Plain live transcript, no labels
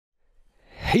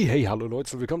Hey, hey, hallo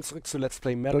Leute und willkommen zurück zu Let's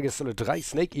Play Metal Gear Solid 3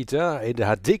 Snake Eater in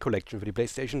der HD Collection für die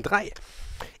PlayStation 3.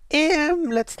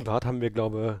 Im letzten Part haben wir,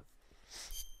 glaube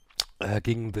ich,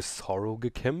 gegen The Sorrow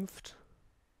gekämpft.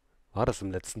 War das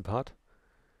im letzten Part?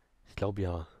 Ich glaube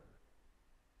ja.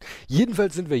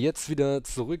 Jedenfalls sind wir jetzt wieder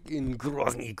zurück in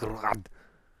Grozny Grad.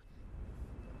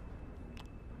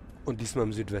 Und diesmal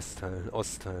im Südwestteil,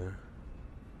 Ostteil.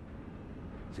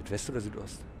 Südwest oder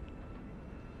Südost?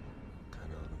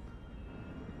 Keine Ahnung.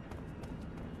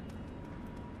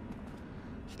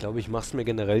 Ich glaube, ich mache es mir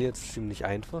generell jetzt ziemlich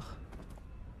einfach.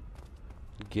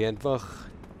 Und gehe einfach...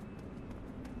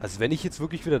 Also wenn ich jetzt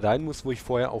wirklich wieder dahin muss, wo ich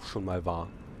vorher auch schon mal war.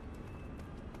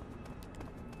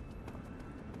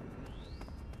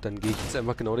 Dann gehe ich jetzt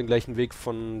einfach genau den gleichen Weg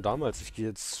von damals. Ich gehe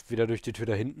jetzt wieder durch die Tür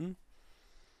da hinten.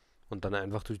 Und dann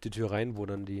einfach durch die Tür rein, wo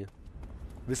dann die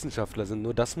Wissenschaftler sind.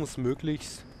 Nur das muss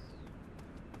möglichst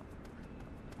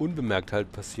unbemerkt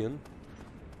halt passieren.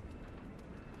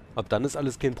 Ab dann ist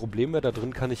alles kein Problem mehr. Da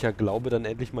drin kann ich ja, glaube dann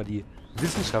endlich mal die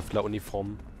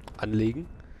Wissenschaftleruniform anlegen.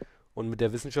 Und mit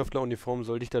der Wissenschaftleruniform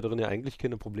sollte ich da drin ja eigentlich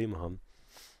keine Probleme haben.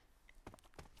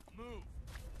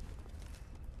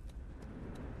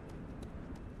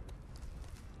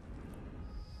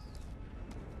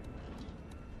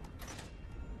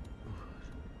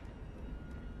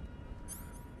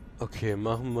 Okay,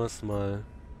 machen wir es mal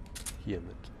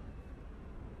hiermit.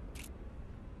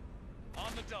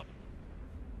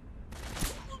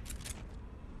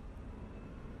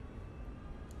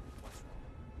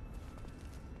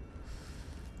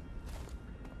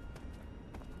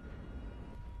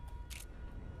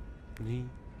 Nee.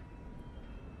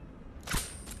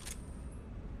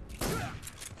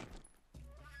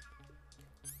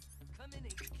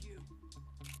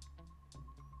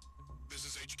 This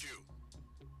is HQ.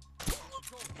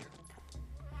 Control here.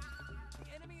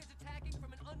 The enemy is attacking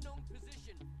from an unknown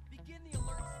position. Begin the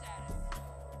alert status.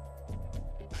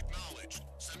 Acknowledged.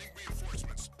 Sending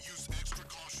reinforcements. Use extra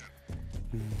caution.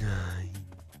 Nein.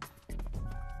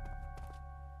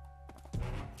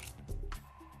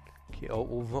 Okay,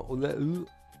 over, oder,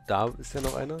 da ist ja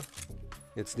noch einer.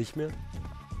 Jetzt nicht mehr.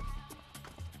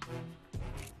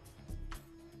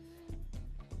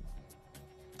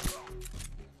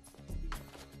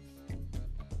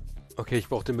 Okay, ich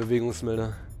brauche den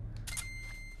Bewegungsmelder.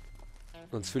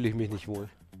 Sonst fühle ich mich nicht wohl.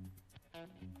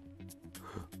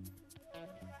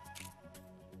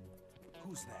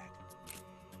 Who's that?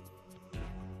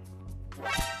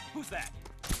 Who's that?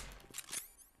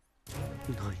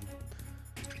 Nein.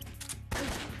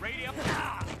 Radio.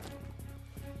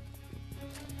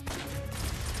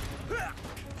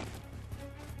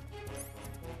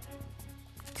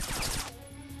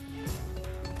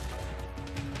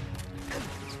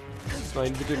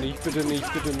 Nein, bitte nicht, bitte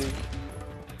nicht, bitte nicht.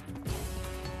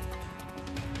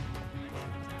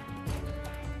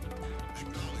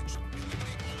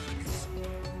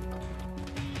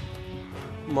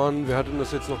 Mann, wer hat denn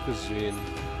das jetzt noch gesehen?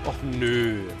 Och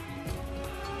nö.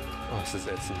 Oh, ist das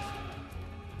ätzend.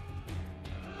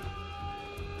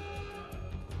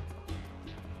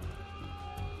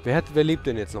 Wer lebt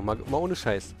denn jetzt noch? Mal ohne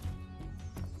Scheiß.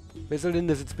 Wer soll denn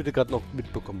das jetzt bitte gerade noch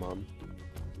mitbekommen haben?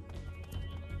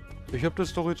 Ich habe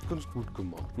das doch jetzt ganz gut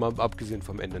gemacht. Mal abgesehen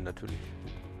vom Ende natürlich.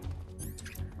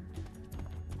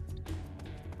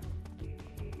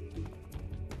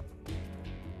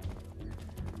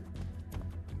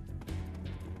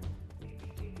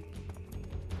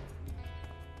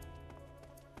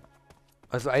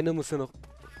 Also einer muss ja noch...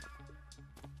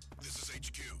 This is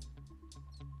HQ.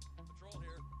 Patrol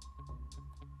here.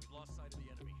 We've lost sight of the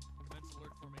enemy. Commence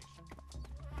alert formation.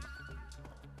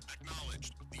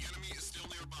 Acknowledged. The enemy is still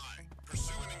nearby.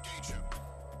 Pursue and engage him.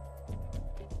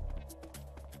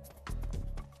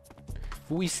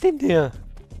 Wo ist denn der?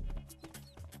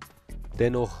 Der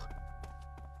noch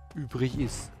übrig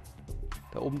ist.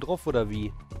 Da oben drauf oder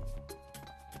wie?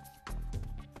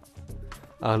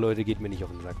 Ach Leute, geht mir nicht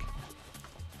auf den Sack.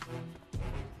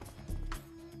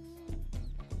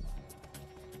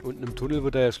 Unten im Tunnel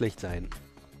wird er ja schlecht sein.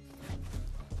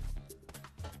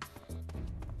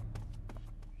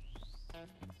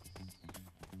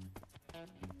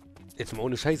 Jetzt mal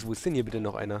ohne Scheiß, wo ist denn hier bitte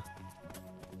noch einer?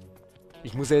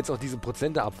 Ich muss ja jetzt auch diese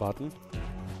Prozente abwarten.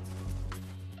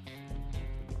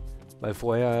 Weil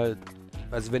vorher,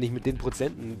 also wenn ich mit den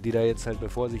Prozenten, die da jetzt halt bei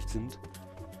Vorsicht sind,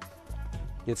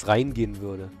 jetzt reingehen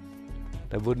würde,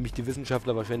 dann würden mich die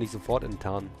Wissenschaftler wahrscheinlich sofort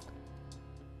enttarnen.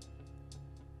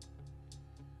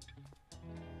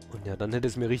 Und ja, dann hätte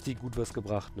es mir richtig gut was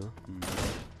gebracht, ne?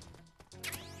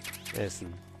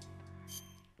 Essen.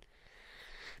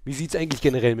 Wie sieht's eigentlich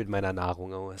generell mit meiner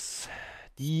Nahrung aus?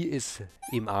 Die ist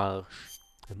im Arsch.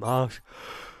 Im Arsch.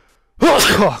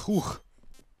 Huch.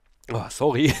 Oh,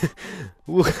 sorry.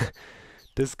 Huch.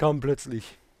 Das kam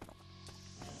plötzlich.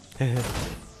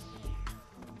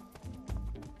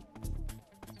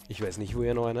 Ich weiß nicht, wo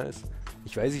hier noch einer ist.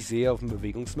 Ich weiß, ich sehe auf dem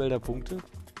Bewegungsmelder Punkte.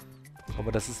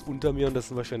 Aber das ist unter mir und das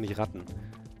sind wahrscheinlich Ratten.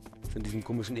 Das ist in diesem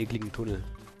komischen, ekligen Tunnel.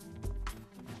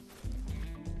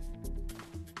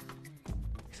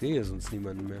 Ich sehe hier sonst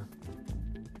niemanden mehr.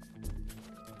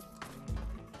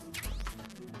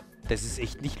 Das ist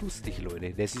echt nicht lustig,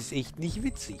 Leute. Das ist echt nicht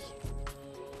witzig.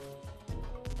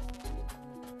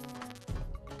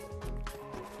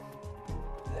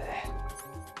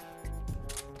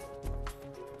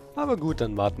 Aber gut,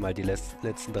 dann warten mal die letzten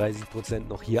 30%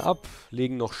 noch hier ab.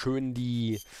 Legen noch schön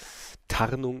die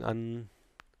Tarnung an.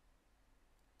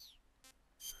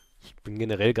 Ich bin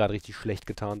generell gerade richtig schlecht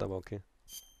getarnt, aber okay.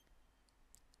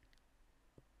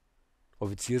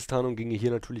 Offizierstarnung ginge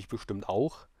hier natürlich bestimmt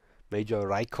auch. Major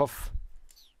Rykov.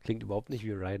 Klingt überhaupt nicht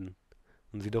wie Raiden.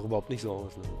 Und sieht doch überhaupt nicht so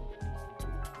aus, ne?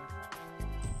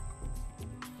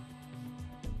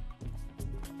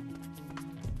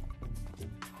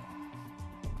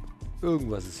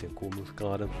 Irgendwas ist hier komisch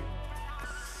gerade.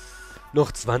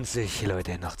 Noch 20,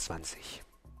 Leute, noch 20.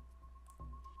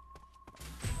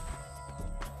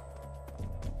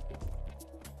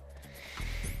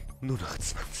 Nur noch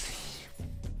 20.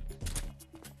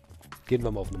 Gehen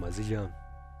wir mal auf Nummer sicher.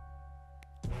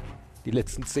 Die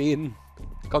letzten 10.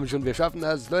 Komm schon, wir schaffen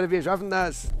das. Leute, wir schaffen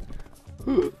das.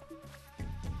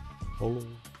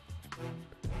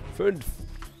 5.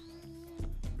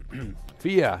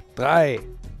 4, 3,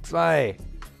 2,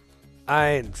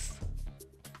 1,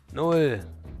 0.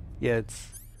 Jetzt.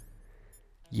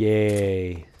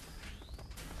 Yay.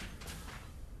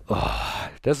 Oh,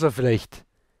 das war vielleicht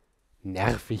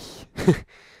nervig.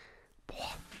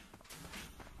 Boah.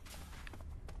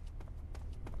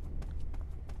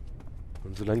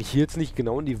 Und solange ich hier jetzt nicht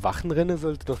genau in die Wachen renne,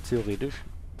 sollte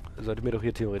mir doch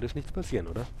hier theoretisch nichts passieren,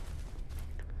 oder?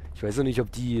 Ich weiß noch nicht,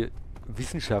 ob die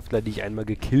Wissenschaftler, die ich einmal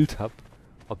gekillt habe,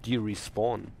 ob die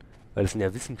respawnen. Weil das sind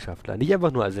ja Wissenschaftler, nicht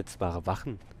einfach nur ersetzbare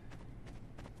Wachen.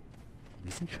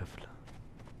 Wissenschaftler.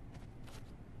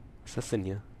 Was ist das denn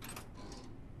hier?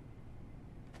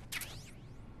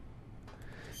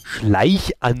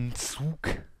 Schleichanzug.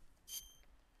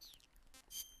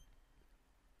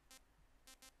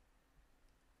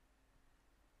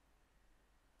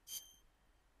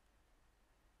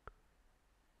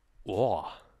 Oh,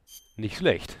 nicht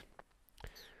schlecht.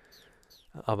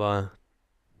 Aber...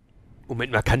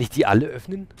 Moment mal, kann ich die alle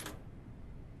öffnen?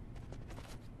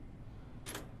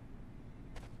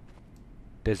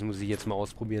 Das muss ich jetzt mal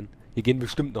ausprobieren. Hier gehen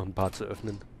bestimmt noch ein paar zu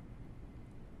öffnen.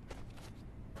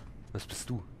 Was bist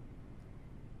du?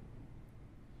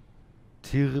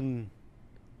 Tirn-Ale.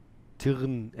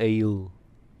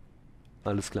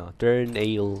 Alles klar.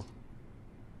 Tirn-Ale.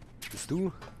 Bist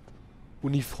du?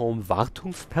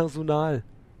 Uniform-Wartungspersonal.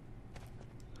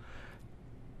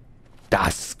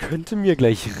 Das könnte mir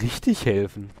gleich richtig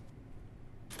helfen.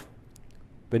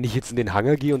 Wenn ich jetzt in den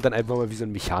Hangar gehe und dann einfach mal wie so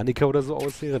ein Mechaniker oder so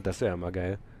aussehe, das wäre ja mal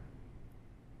geil.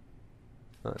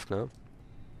 Alles klar.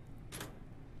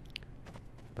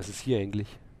 Was ist hier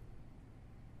eigentlich?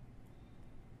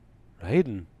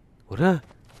 Raiden, oder?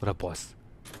 Oder Boss?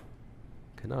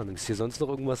 Keine Ahnung. Ist hier sonst noch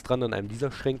irgendwas dran an einem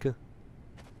dieser Schränke?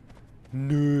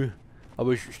 Nö.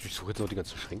 Aber ich suche jetzt noch die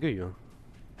ganzen Schränke hier.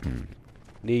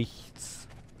 Nichts.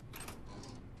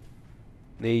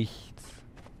 Nichts.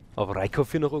 Ob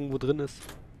Rykov hier noch irgendwo drin ist?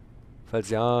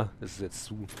 Falls ja, ist es jetzt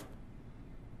zu.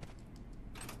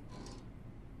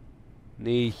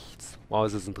 Nichts. Wow,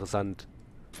 es ist interessant.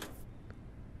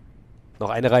 Noch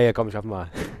eine Reihe, komm, schaffen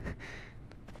wir.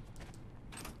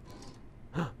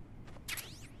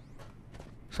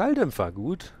 Schalldämpfer,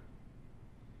 gut.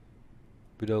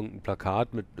 Wieder irgendein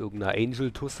Plakat mit irgendeiner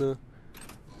Angel-Tusse.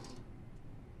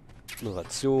 Eine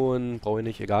Ration, brauche ich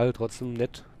nicht, egal, trotzdem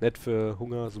nett. Nett für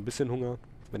Hunger, so ein bisschen Hunger.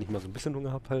 Wenn ich mal so ein bisschen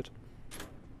Hunger habe halt.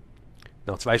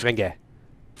 Noch 2 Schränke.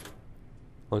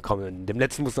 Und komm, in dem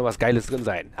letzten muss noch was Geiles drin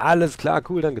sein. Alles klar,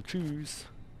 cool, danke, tschüss.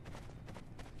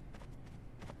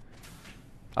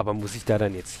 Aber muss ich da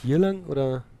dann jetzt hier lang,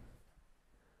 oder?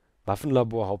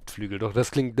 Waffenlabor, Hauptflügel. Doch, das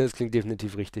klingt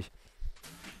definitiv richtig.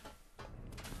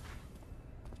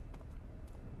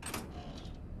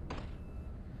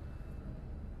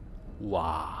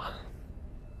 Wow.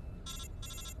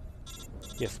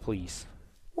 Yes, please.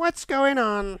 What's going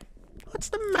on? What's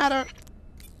the matter?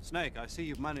 Snake, I see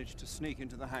you've managed to sneak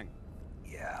into the hangar.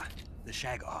 Yeah, the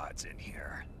Shagahad's in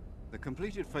here. The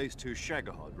completed Phase 2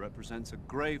 Shagahod represents a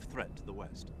grave threat to the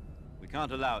West. We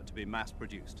can't allow it to be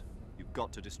mass-produced. You've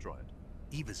got to destroy it.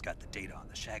 Eva's got the data on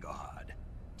the Shagahad.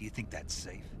 Do you think that's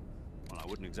safe? Well, I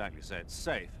wouldn't exactly say it's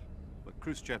safe, but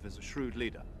Khrushchev is a shrewd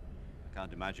leader. I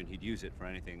can't imagine he'd use it for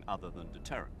anything other than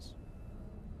deterrence.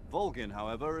 Volgin,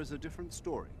 however, is a different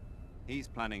story. He's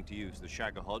planning to use the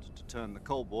Shagohod to turn the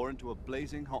Cold War into a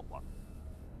blazing hot one.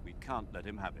 We can't let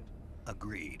him have it.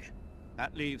 Agreed.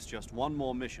 That leaves just one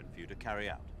more mission for you to carry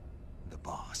out. The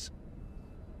boss.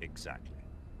 Exactly.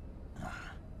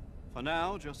 For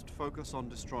now, just focus on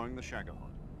destroying the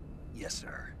Shagohod. Yes,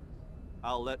 sir.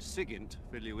 I'll let Sigint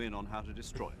fill you in on how to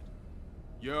destroy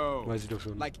it. Yo, Weiß ich doch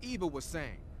schon. like Eva was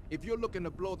saying, if you're looking to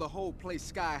blow the whole place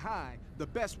sky high, the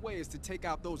best way is to take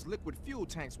out those liquid fuel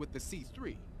tanks with the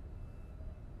C3.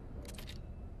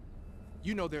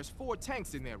 You know there's 4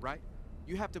 tanks in there, right?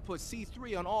 You have to put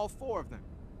C3 on all 4 of them.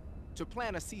 To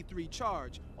plan a C3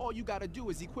 charge, all you gotta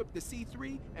do is equip the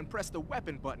C3 and press the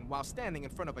weapon button while standing in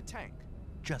front of a tank.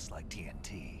 Just like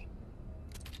TNT.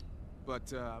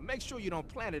 But make sure you don't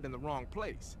plant it in the wrong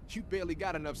place. You barely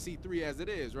got enough C3 as it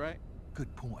is, right?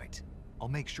 Good point. I'll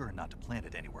make sure not to plant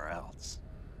it anywhere else.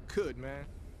 Good, man.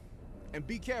 And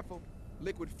be careful.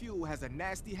 Liquid fuel has a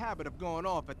nasty habit of going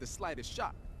off at the slightest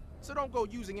shock. So don't go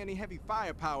using any heavy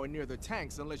firepower near the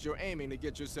tanks unless you're aiming to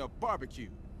get yourself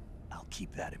barbecued. I'll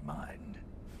keep that in mind.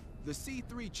 The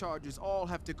C3 charges all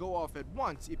have to go off at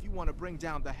once if you want to bring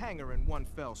down the hangar in one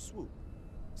fell swoop.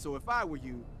 So if I were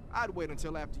you, I'd wait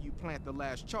until after you plant the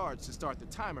last charge to start the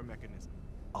timer mechanism.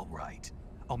 All right.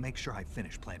 I'll make sure I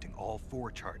finish planting all 4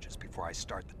 charges before I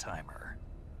start the timer.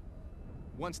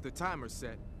 Once the timer's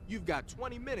set, you've got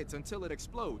 20 minutes until it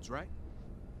explodes, right?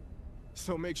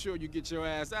 So make sure you get your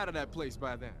ass out of that place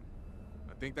by then.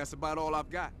 I think that's about all I've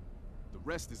got. The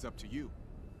rest is up to you.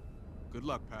 Good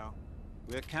luck, pal.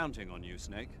 We're counting on you,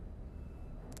 Snake.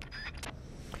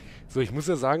 So, ich muss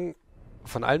ja sagen,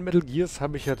 von allen Metal Gears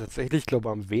habe ich ja tatsächlich, glaube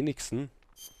ich, am wenigsten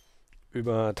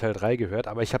über Teil 3 gehört,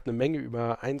 aber ich habe eine Menge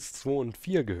über 1, 2 und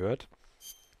 4 gehört.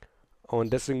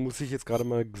 Und deswegen muss ich jetzt gerade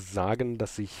mal sagen,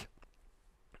 dass ich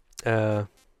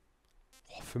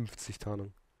 50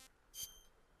 Tarnung.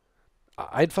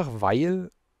 Einfach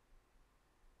weil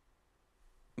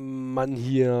man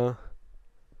hier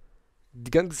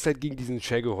die ganze Zeit gegen diesen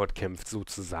Shagohod kämpft,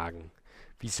 sozusagen.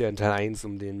 Wie es ja in Teil 1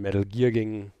 um den Metal Gear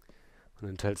ging und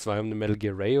in Teil 2 um den Metal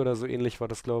Gear Ray oder so ähnlich war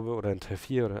das, glaube ich, oder in Teil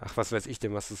 4 oder ach, was weiß ich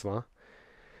denn, was das war.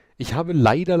 Ich habe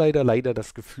leider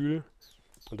das Gefühl,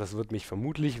 und das wird mich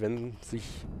vermutlich, wenn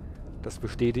sich das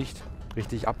bestätigt,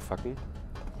 richtig abfacken.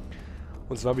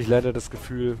 Und zwar habe ich leider das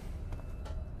Gefühl,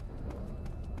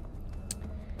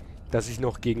 dass ich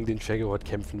noch gegen den Shagohod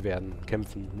kämpfen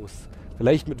muss.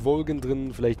 Vielleicht mit Volgin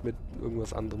drin, vielleicht mit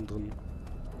irgendwas anderem drin.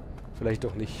 Vielleicht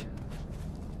auch nicht.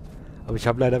 Aber ich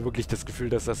habe leider wirklich das Gefühl,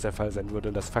 dass das der Fall sein würde.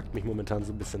 Und das fuckt mich momentan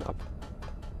so ein bisschen ab.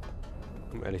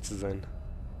 Um ehrlich zu sein.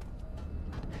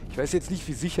 Ich weiß jetzt nicht,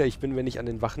 wie sicher ich bin, wenn ich an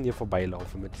den Wachen hier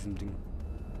vorbeilaufe mit diesem Ding.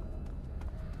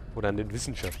 Oder an den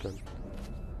Wissenschaftlern.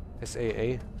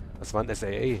 SAA. Was war ein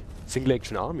SAA? Single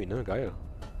Action Army, ne? Geil.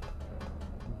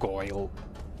 Geil.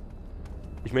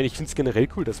 Ich meine, ich finde es generell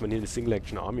cool, dass man hier eine Single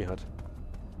Action Army hat.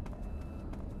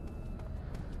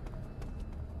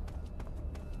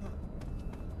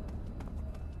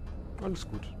 Alles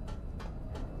gut.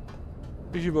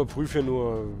 Ich überprüfe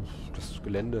nur das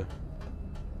Gelände.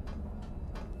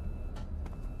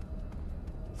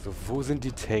 So, wo sind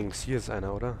die Tanks? Hier ist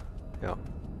einer, oder? Ja.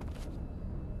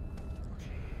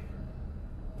 Okay.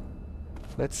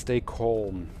 Let's stay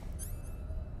calm.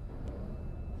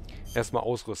 Erstmal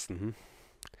ausrüsten, hm?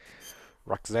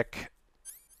 Rucksack.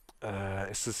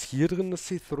 Ist es hier drin, das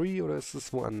C3, oder ist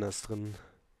es woanders drin?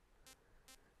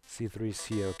 C3 ist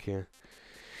hier, okay.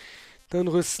 Dann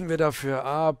rüsten wir dafür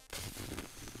ab.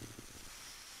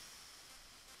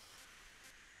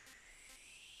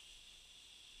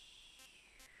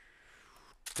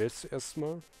 Das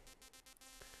erstmal.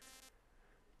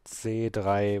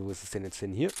 C3, wo ist es denn jetzt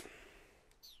hin? Hier.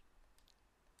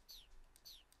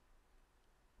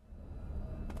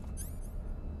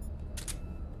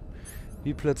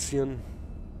 Wie platzieren?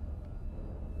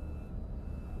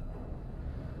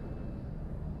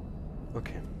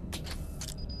 Okay.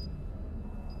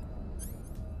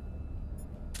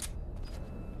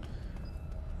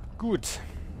 Gut.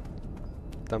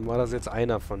 Dann war das jetzt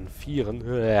einer von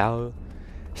 4.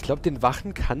 Ich glaube, den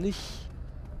Wachen kann ich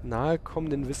nahe kommen,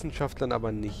 den Wissenschaftlern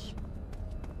aber nicht.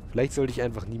 Vielleicht sollte ich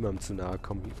einfach niemandem zu nahe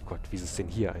kommen. Oh Gott, wie ist es denn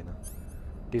hier einer?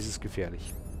 Das ist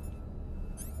gefährlich.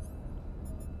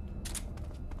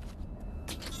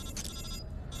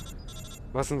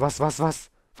 Was denn, was?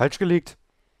 Falsch gelegt.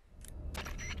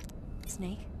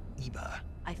 Snake, Eva,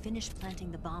 I finished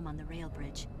planting the bomb on the rail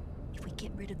bridge. If we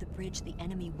get rid of the bridge, the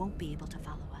enemy won't be able to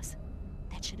follow us.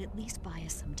 That should at least buy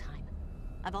us some time.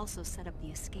 I've also set up the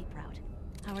escape route.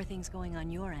 How are things going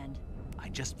on your end? I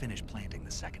just finished planting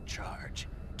the second charge.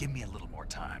 Give me a little more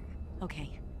time.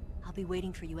 Okay. I'll be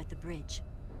waiting for you at the bridge.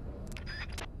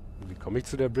 Wie komme ich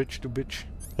zu der Bridge, du Bitch?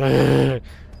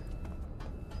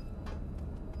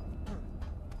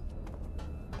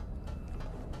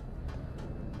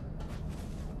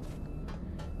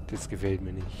 Das gefällt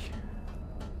mir nicht.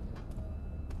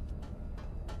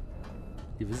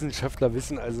 Die Wissenschaftler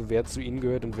wissen also, wer zu ihnen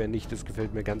gehört und wer nicht. Das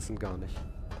gefällt mir ganz und gar nicht.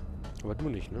 Aber du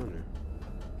nicht, ne? Nee.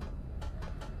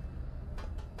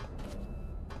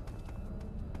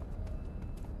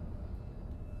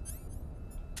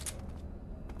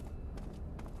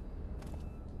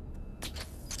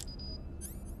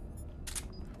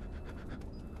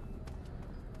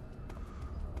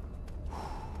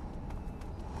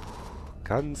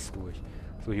 Ganz ruhig.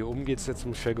 So, hier oben geht es jetzt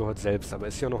zum Schellgehort selbst. Aber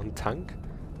ist ja noch ein Tank?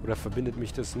 Oder verbindet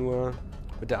mich das nur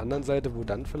mit der anderen Seite, wo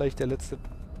dann vielleicht der letzte...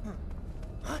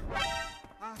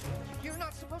 You're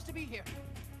not supposed to be here.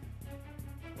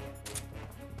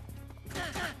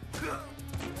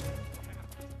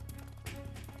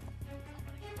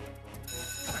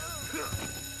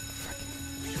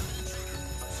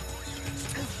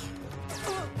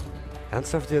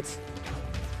 Ernsthaft jetzt?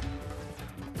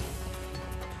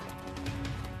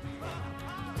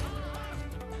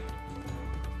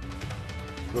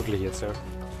 Wirklich jetzt, ja.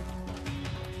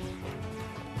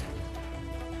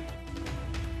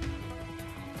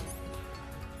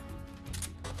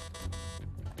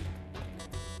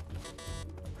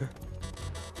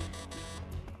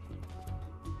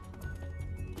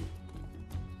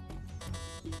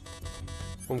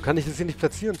 Warum kann ich das hier nicht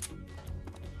platzieren?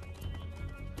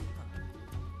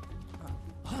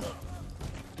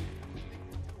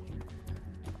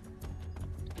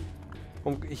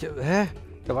 Hä?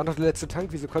 Da war doch der letzte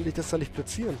Tank. Wieso konnte ich das da nicht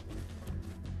platzieren?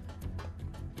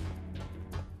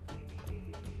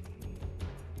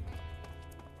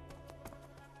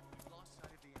 Lost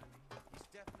sight of the enemy. He's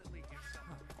definitely here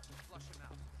somewhere. Flush him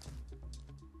out.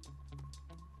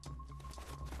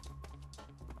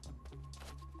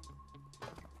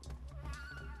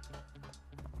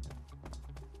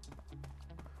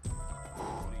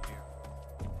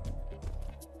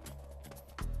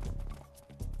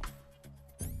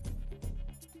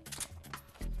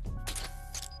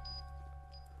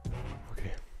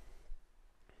 Okay.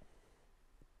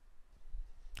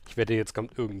 Ich wette, jetzt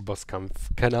kommt irgendein Bosskampf.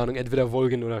 Keine Ahnung, entweder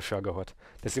Volgin oder Schagahot.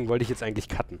 Deswegen wollte ich jetzt eigentlich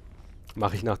cutten.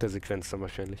 Mache ich nach der Sequenz dann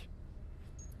wahrscheinlich.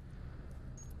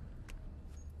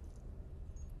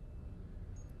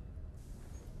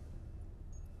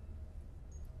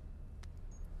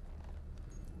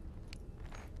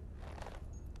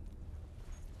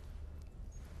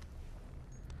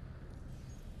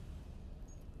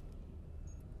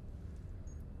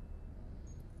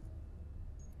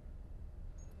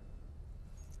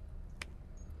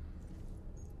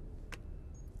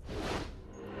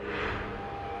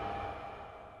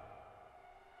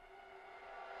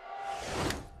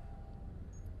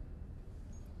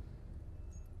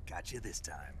 Got you this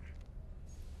time.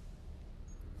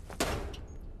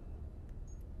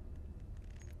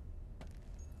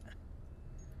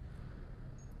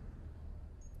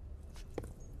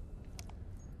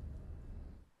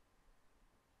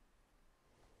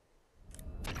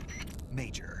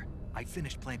 Major, I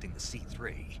finished planting the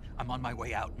C3. I'm on my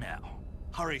way out now.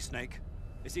 Hurry, Snake.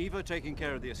 Is Eva taking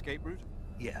care of the escape route?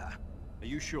 Yeah, Are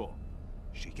you sure?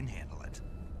 she can handle it.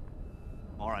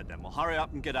 All right then, well hurry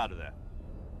up and get out of there.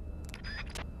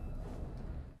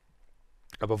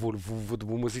 Aber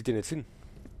wo muss ich denn jetzt hin?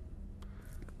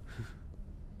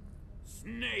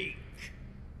 Snake!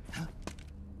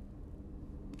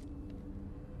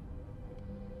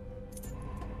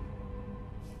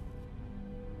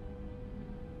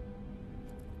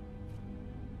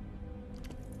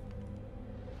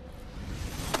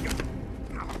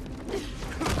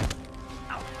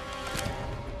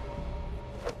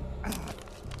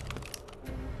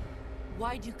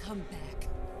 Why'd you come back?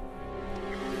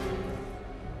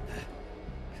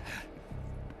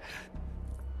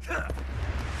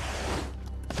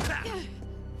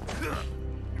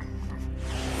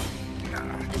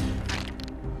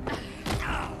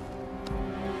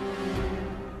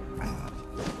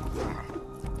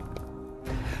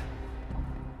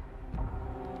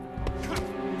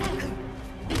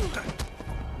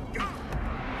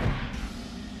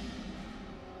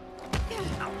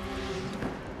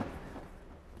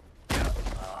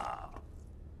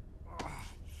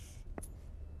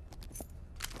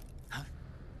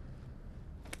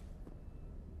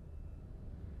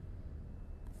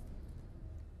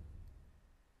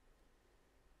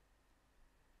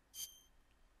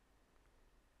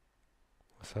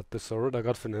 Was hat TheZuuuuuJuuuu da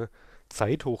gerade für eine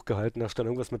Zeit hochgehalten? Da stand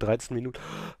irgendwas mit 13 Minuten.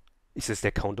 Ist das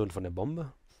der Countdown von der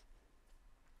Bombe?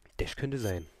 Das könnte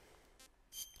sein.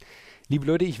 Liebe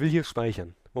Leute, ich will hier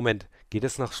speichern. Moment, geht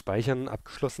es nach Speichern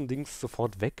abgeschlossen Dings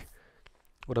sofort weg?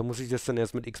 Oder muss ich das dann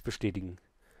erst mit X bestätigen?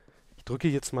 Ich drücke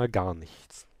jetzt mal gar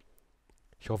nichts.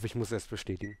 Ich hoffe, ich muss erst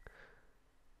bestätigen.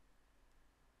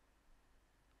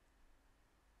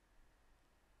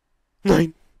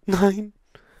 Nein, nein,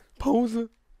 Pause.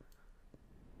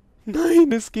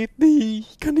 Nein, es geht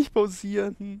nicht. Ich kann nicht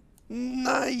pausieren.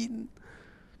 Nein.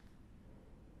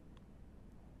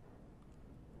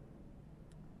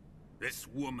 This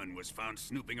woman was found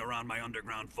snooping around my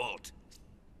underground vault.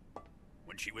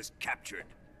 When she was captured,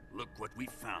 look what we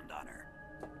found on her.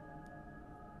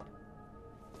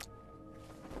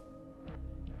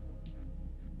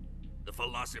 The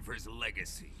philosopher's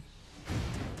legacy.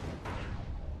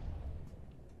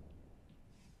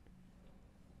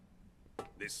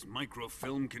 This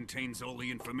microfilm contains all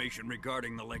the information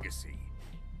regarding the legacy.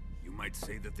 You might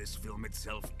say that this film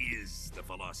itself is the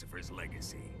philosopher's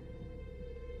legacy.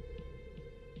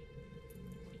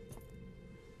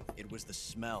 It was the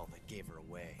smell that gave her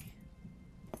away.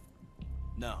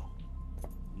 No,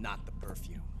 not the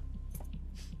perfume.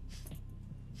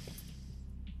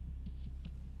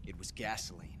 It was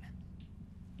gasoline.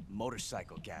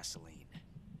 Motorcycle gasoline.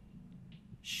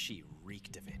 She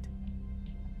reeked of it.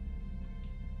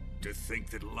 To think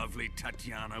that lovely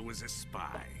Tatiana was a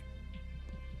spy.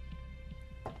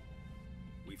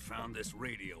 We found this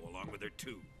radio along with her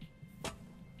too.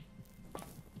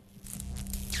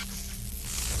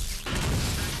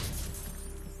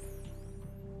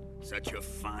 Such a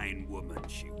fine woman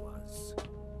she was.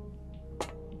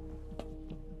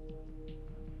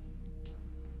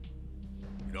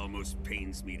 It almost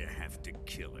pains me to have to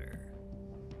kill her.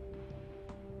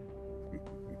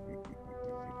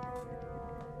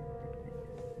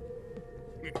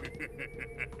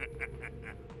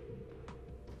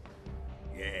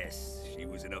 Yes, she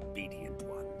was an obedient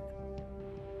one.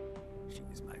 She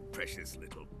was my precious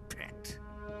little pet.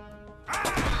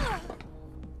 Ah!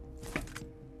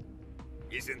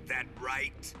 Isn't that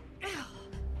right?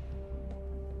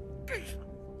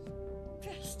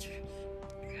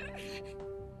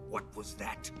 What was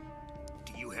that?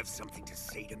 Do you have something to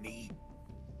say to me?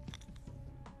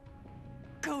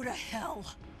 Go to hell.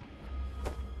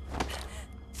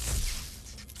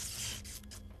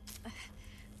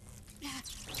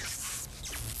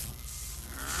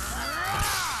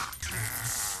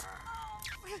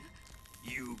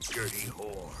 You dirty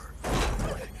whore.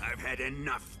 I've had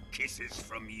enough kisses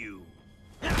from you.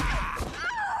 I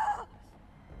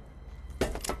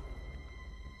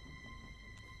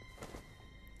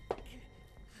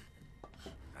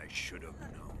should have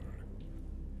known.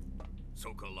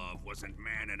 Sokolov wasn't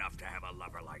man enough to have a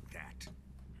lover like that.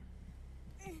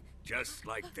 Just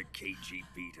like the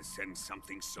KGB to send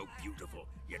something so beautiful,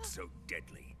 yet so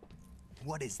deadly.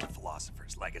 What is the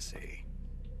philosopher's legacy?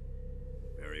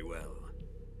 Very well.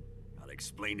 I'll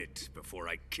explain it before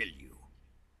I kill you.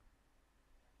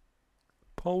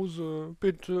 Pause,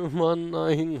 bitte, Mann,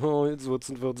 nein. Oh, jetzt wird's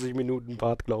ein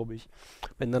 40-Minuten-Part, glaube ich.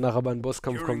 Wenn danach aber ein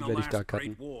Bosskampf kommt, werde ich da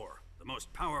cutten. The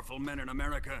most powerful men in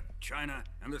America, China,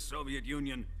 and the Soviet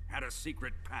Union had a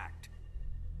secret pact.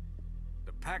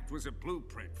 The pact was a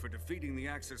blueprint for defeating the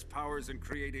Axis powers and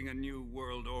creating a new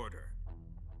world order.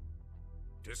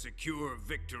 To secure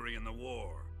victory in the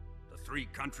war, the three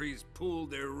countries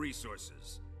pooled their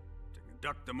resources to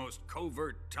conduct the most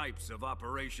covert types of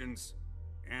operations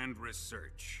and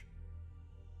research.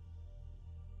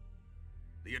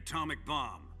 The atomic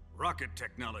bomb, rocket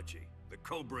technology, the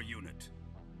Cobra unit.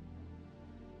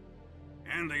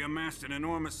 And they amassed an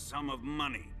enormous sum of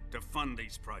money to fund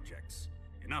these projects,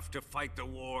 enough to fight the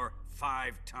war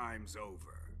 5 times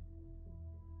over.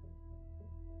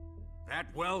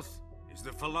 That wealth is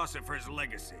the philosopher's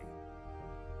legacy.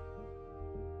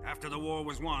 After the war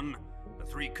was won, the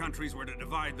three countries were to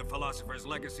divide the philosopher's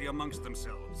legacy amongst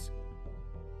themselves.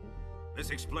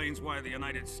 This explains why the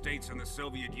United States and the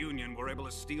Soviet Union were able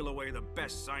to steal away the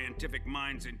best scientific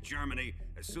minds in Germany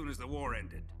as soon as the war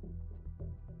ended.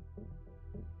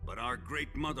 But our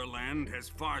great motherland has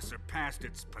far surpassed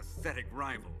its pathetic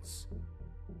rivals.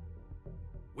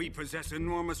 We possess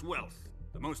enormous wealth,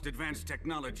 the most advanced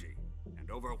technology,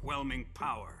 and overwhelming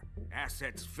power,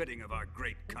 assets fitting of our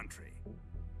great country.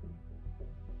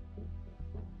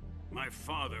 My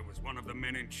father was one of the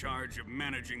men in charge of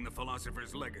managing the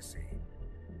philosopher's legacy.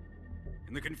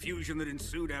 In the confusion that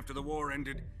ensued after the war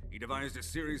ended, he devised a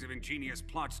series of ingenious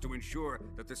plots to ensure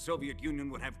that the Soviet Union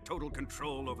would have total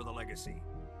control over the legacy.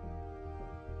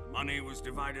 The money was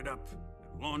divided up, and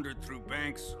laundered through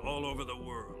banks all over the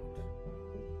world.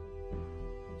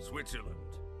 Switzerland,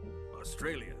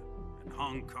 Australia, and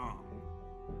Hong Kong.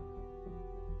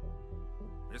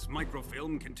 This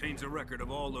microfilm contains a record of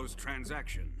all those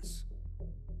transactions.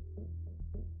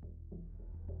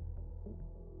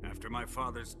 After my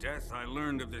father's death, I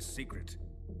learned of this secret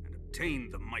and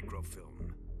obtained the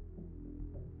microfilm.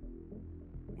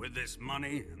 With this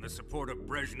money and the support of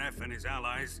Brezhnev and his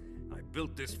allies, I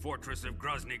built this fortress of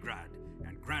Groznygrad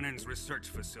and Granin's research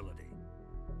facility.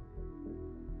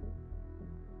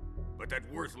 But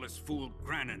that worthless fool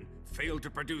Granin failed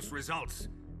to produce results.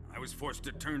 I was forced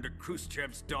to turn to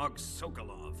Khrushchev's dog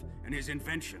Sokolov and his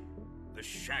invention, the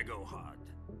Shagohod.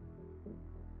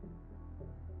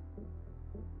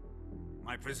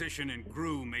 My position in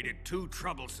GRU made it too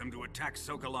troublesome to attack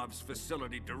Sokolov's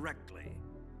facility directly.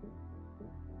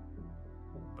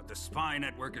 But the spy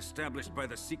network established by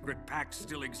the secret pact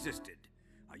still existed.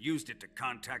 I used it to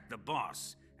contact the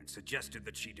boss and suggested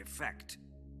that she defect.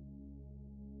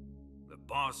 The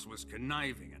boss was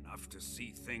conniving enough to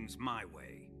see things my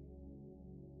way.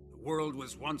 The world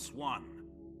was once one,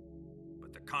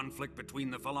 but the conflict between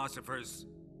the philosophers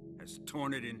has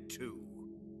torn it in two.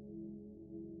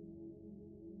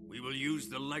 We will use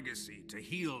the legacy to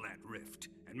heal that rift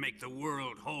and make the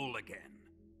world whole again.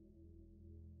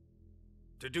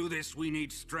 To do this, we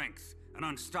need strength, an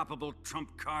unstoppable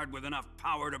trump card with enough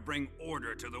power to bring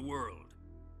order to the world.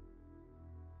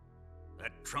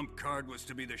 That trump card was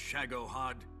to be the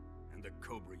Shagohod and the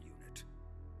Cobra unit.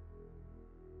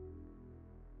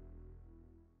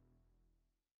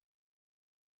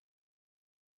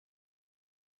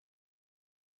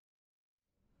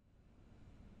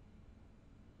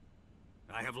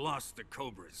 I have lost the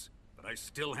Cobras, but I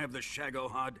still have the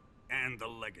Shagohod and the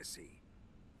legacy.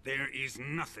 There is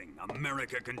nothing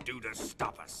America can do to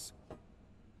stop us.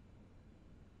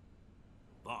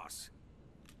 Boss,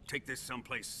 take this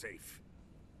someplace safe.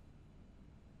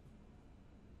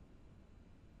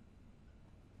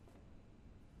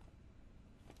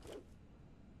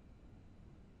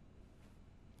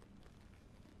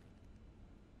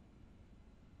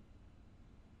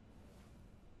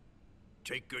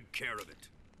 Take good care of it.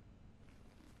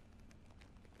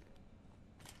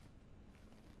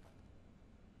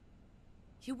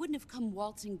 He wouldn't have come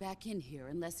waltzing back in here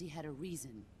unless he had a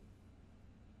reason.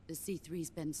 The C3's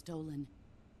been stolen.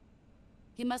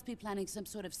 He must be planning some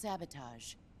sort of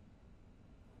sabotage.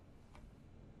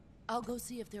 I'll go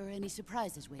see if there are any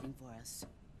surprises waiting for us.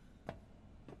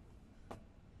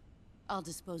 I'll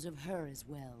dispose of her as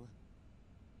well.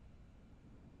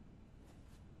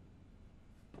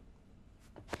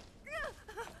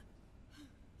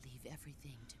 Leave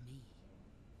everything to me.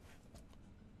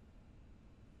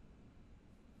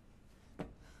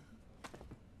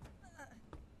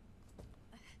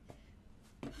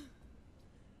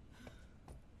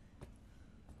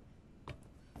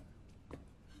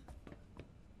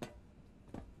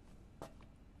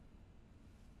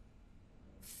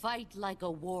 Fight like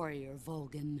a warrior,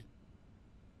 Volgin.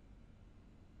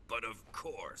 But of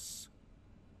course.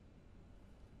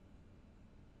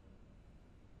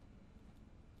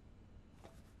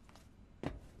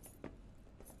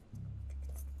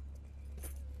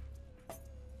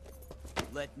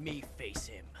 Let me face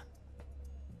him.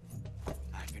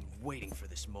 I've been waiting for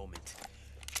this moment.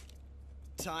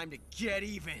 Time to get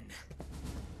even.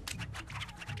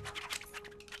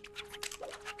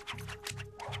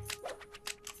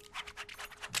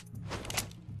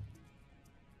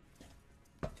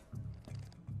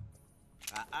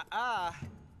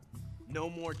 No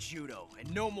more judo,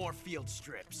 and no more field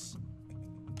strips.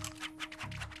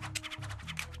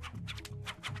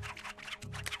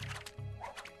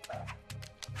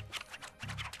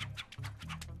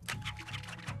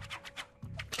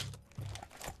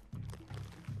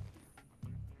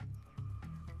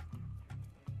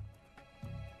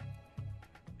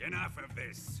 Enough of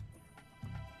this.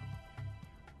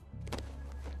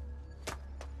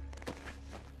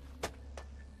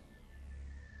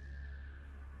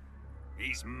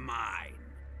 He's mine.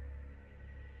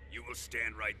 You will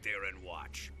stand right there and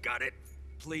watch. Got it?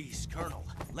 Please, Colonel,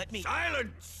 let me—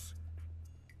 Silence!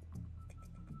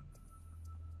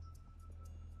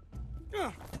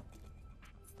 Huh?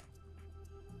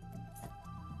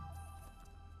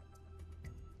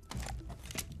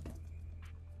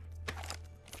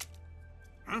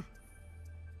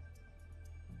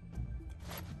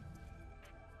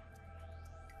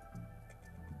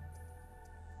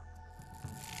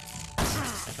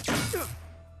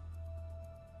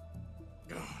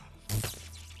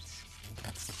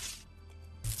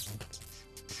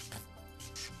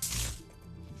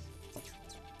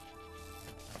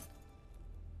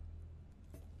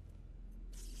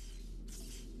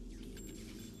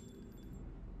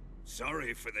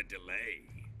 Sorry for the delay.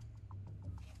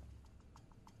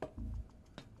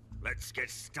 Let's get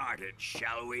started,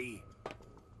 shall we?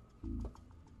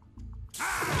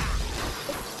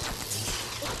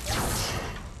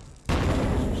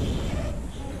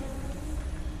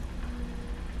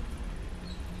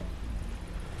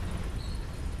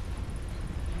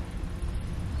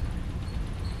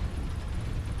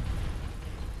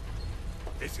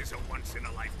 This is a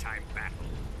once-in-a-lifetime battle.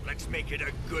 Let's make it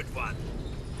a good one.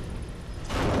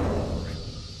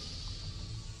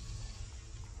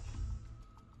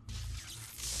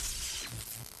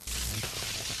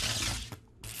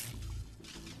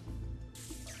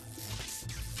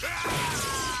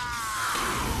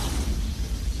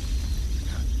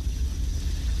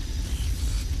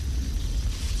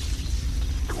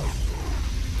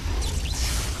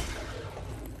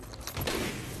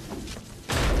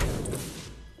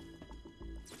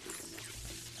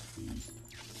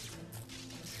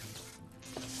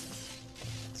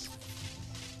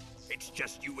 It's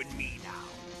just you and me now.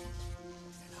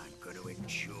 And I'm gonna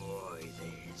enjoy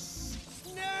this.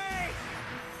 Snake!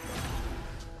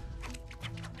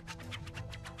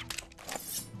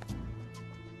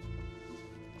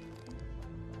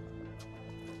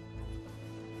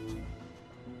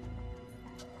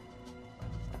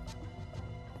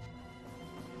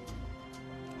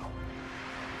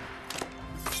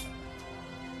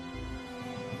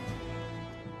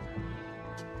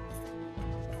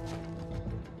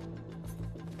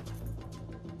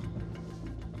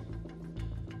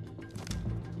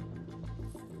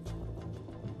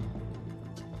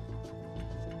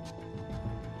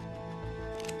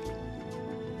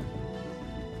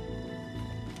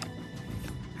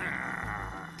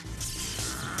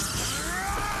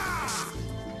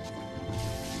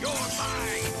 You're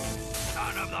mine,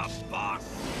 son of the boss!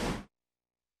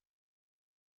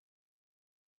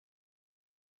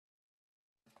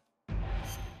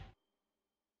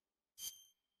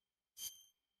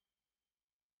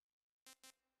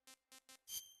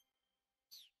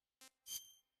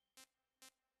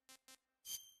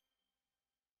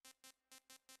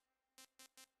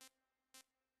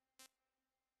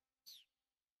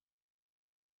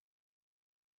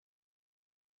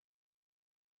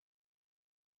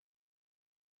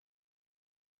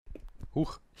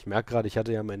 Huch, ich merke gerade, ich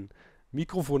hatte ja mein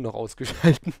Mikrofon noch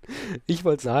ausgeschalten. Ich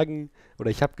wollte sagen, oder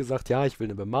ich habe gesagt, ja, ich will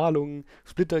eine Bemalung,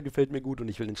 Splitter gefällt mir gut und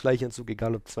ich will den Schleichanzug,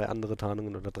 egal ob 2 andere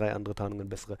Tarnungen oder 3 andere Tarnungen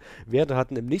bessere Werte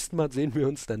hatten. Im nächsten Mal sehen wir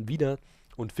uns dann wieder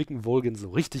und ficken Volgin so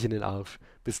richtig in den Arsch.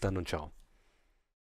 Bis dann und ciao.